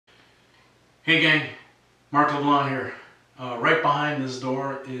Hey gang, Mark LeBlanc here. Right behind this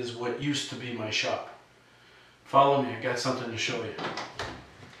door is what used to be my shop. Follow me, I got something to show you.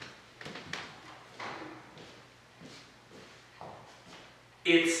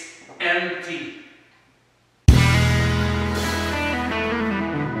 It's empty.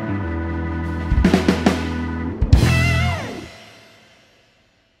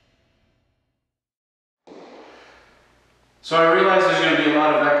 So I realize there's going to be a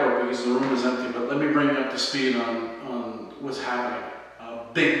lot of echo because the room is empty, but let me bring you up to speed on what's happening.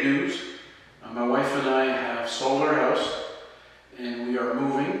 Big news. My wife and I have sold our house and we are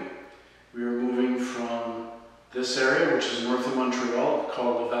moving. We are moving from this area, which is north of Montreal,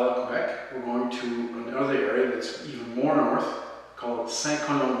 called the Val Quebec. We're going to another area that's even more north, called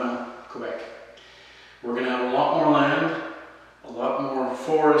Saint-Colomban, Quebec. We're going to have a lot more land, a lot more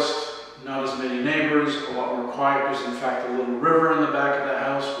forest, not as many neighbors, a lot more quiet. There's in fact a little river in the back of the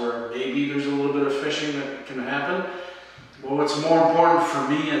house where maybe there's a little bit of fishing that can happen. But what's more important for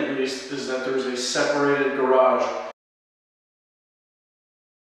me at least is that there's a separated garage.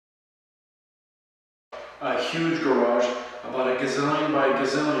 A huge garage, about a gazillion by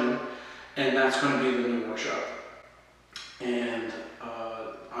gazillion, and that's going to be the new workshop. And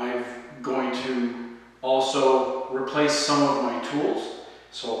I'm going to also replace some of my tools.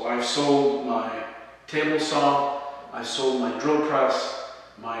 So I've sold my table saw, I've sold my drill press,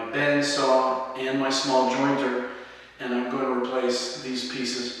 my bandsaw, and my small jointer, and I'm going to replace these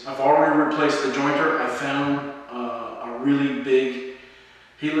pieces. I've already replaced the jointer. I found a really big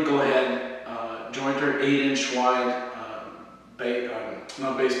helical head jointer, 8-inch wide,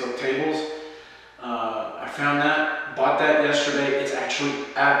 not base but tables. I found that, bought that yesterday. It's actually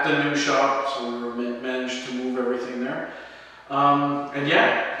at the new shop, so we managed to move everything there. And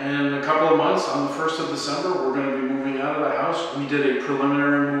yeah, in a couple of months, on the 1st of December, we're going to be moving out of the house. We did a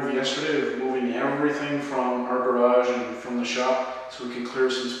preliminary move yesterday of moving everything from our garage and from the shop so we can clear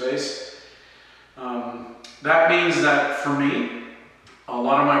some space. That means that for me, a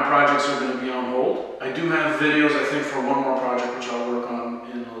lot of my projects are going to be on hold. I do have videos, I think, for one more project, which I'll work on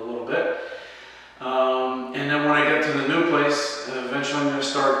in a little bit. And then when I get to the new place, eventually I'm going to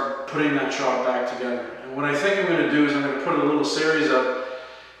start putting that shop back together. And what I think I'm going to do is I'm going to put a little series up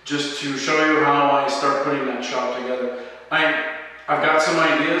just to show you how I start putting that shop together. I've got some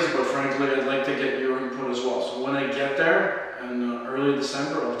ideas, but frankly I'd like to get your input as well. So when I get there in early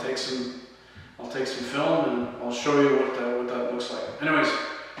December, I'll take some film and I'll show you what that looks like. Anyways,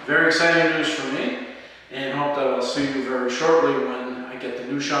 very exciting news for me, and hope that I'll see you very shortly when I get the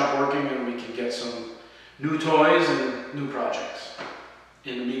new shop working and we can get some new toys and new projects.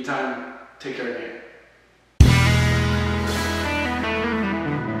 In the meantime, take care again.